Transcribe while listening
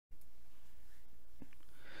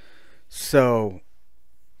So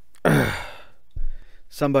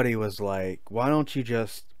somebody was like, why don't you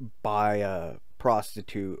just buy a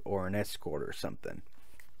prostitute or an escort or something?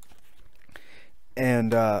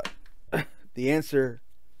 And the answer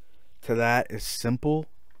to that is simple.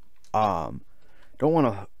 Don't want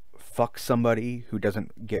to fuck somebody who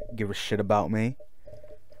doesn't give a shit about me.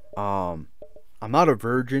 I'm not a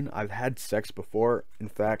virgin. I've had sex before. In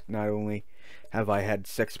fact, not only have I had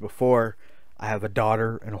sex before, I have a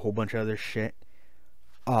daughter and a whole bunch of other shit.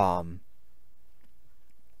 But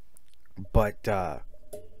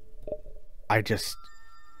I just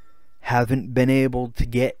haven't been able to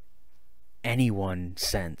get anyone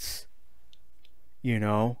since. You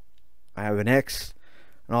know, I have an ex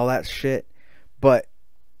and all that shit, but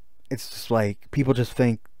it's just like people just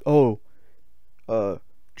think, oh,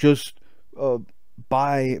 just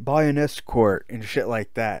buy an escort and shit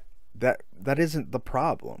like that. That isn't the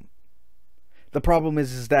problem. The problem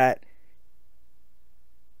is that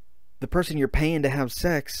the person you're paying to have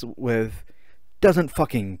sex with doesn't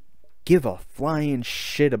fucking give a flying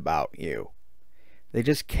shit about you. They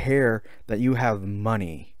just care that you have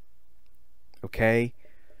money. Okay?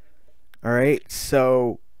 Alright?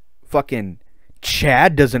 So, fucking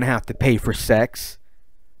Chad doesn't have to pay for sex.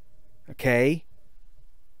 Okay?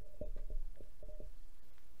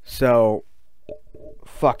 So,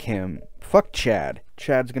 fuck him. Fuck Chad.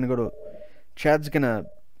 Chad's gonna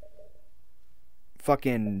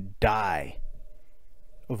fucking die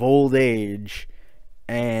of old age,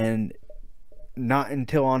 and not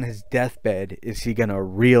until on his deathbed is he gonna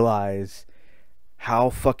realize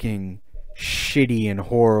how fucking shitty and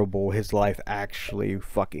horrible his life actually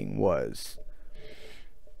fucking was.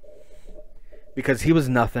 Because he was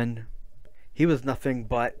nothing. He was nothing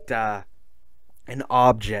but an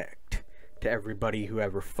object to everybody who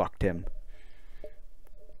ever fucked him.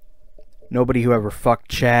 Nobody who ever fucked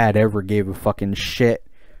Chad ever gave a fucking shit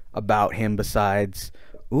about him besides,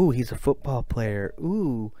 ooh, he's a football player.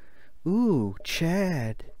 Ooh,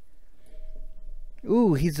 Chad.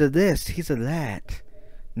 Ooh, he's a this, he's a that.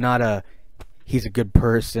 Not a, he's a good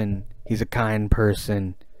person, he's a kind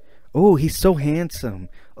person. Oh, he's so handsome.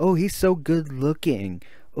 Oh, he's so good looking.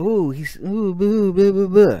 Oh, he's, ooh, boo, boo, boo,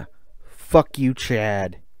 boo. Fuck you,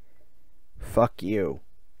 Chad. Fuck you.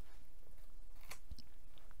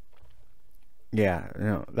 Yeah,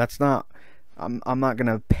 no, that's not. I'm not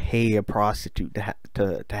gonna pay a prostitute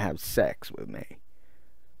to have sex with me.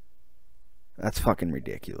 That's fucking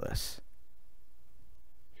ridiculous.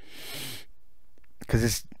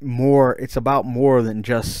 Because it's about more than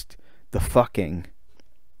just the fucking.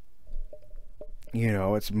 You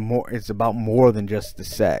know, it's about more than just the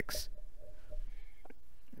sex.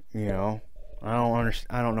 You know, I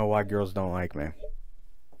don't know why girls don't like me.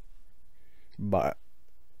 But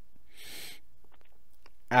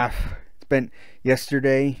it's been,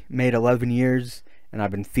 yesterday made 11 years, and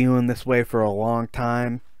I've been feeling this way for a long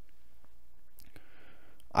time.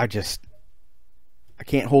 I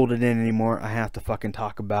can't hold it in anymore. I have to fucking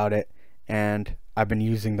talk about it, and I've been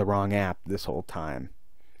using the wrong app this whole time.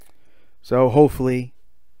 So hopefully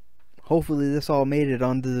this all made it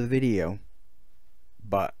onto the video.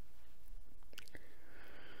 But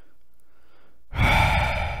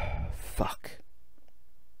fuck.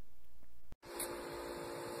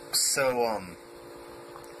 So,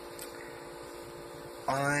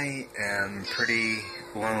 I am pretty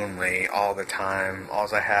lonely all the time. All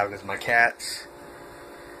I have is my cats.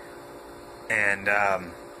 And,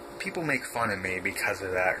 people make fun of me because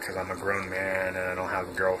of that, because I'm a grown man and I don't have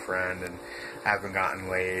a girlfriend and I haven't gotten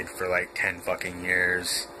laid for like 10 fucking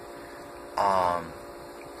years.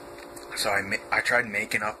 So I tried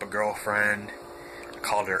making up a girlfriend. I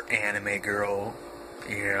called her Anime Girl,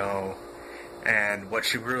 you know. And what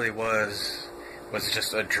she really was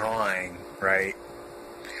just a drawing, right?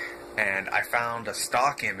 And I found a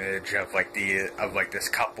stock image of this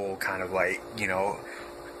couple kind of like, you know,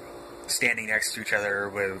 standing next to each other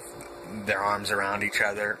with their arms around each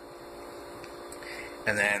other.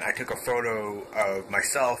 And then I took a photo of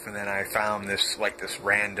myself, and then I found this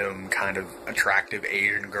random kind of attractive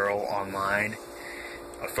Asian girl online,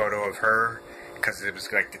 a photo of her, because it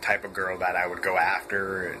was like the type of girl that I would go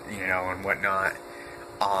after, you know, and whatnot.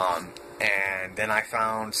 And then I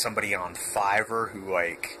found somebody on Fiverr who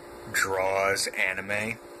like draws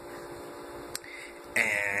anime,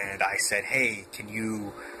 and I said, hey, can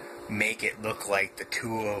you make it look like the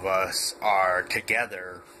two of us are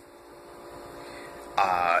together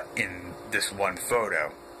in this one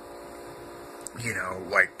photo, you know,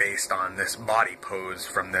 like based on this body pose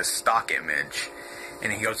from this stock image.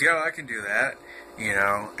 And he goes, yeah, I can do that, you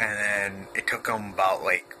know. And then it took him about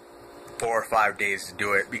like 4 or 5 days to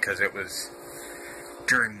do it because it was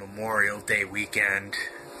during Memorial Day weekend.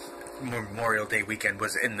 Memorial Day weekend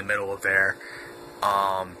was in the middle of there.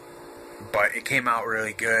 But it came out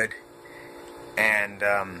really good. And,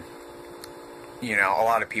 you know, a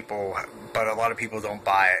lot of people don't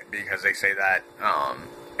buy it because they say that,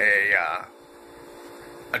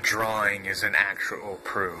 a drawing is an actual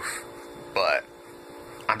proof. But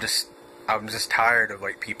I'm just tired of,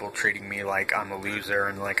 like, people treating me like I'm a loser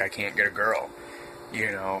and like I can't get a girl, you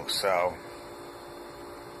know, so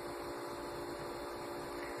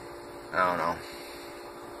I don't know.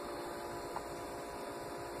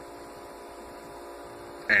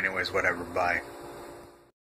 Anyways, whatever, bye.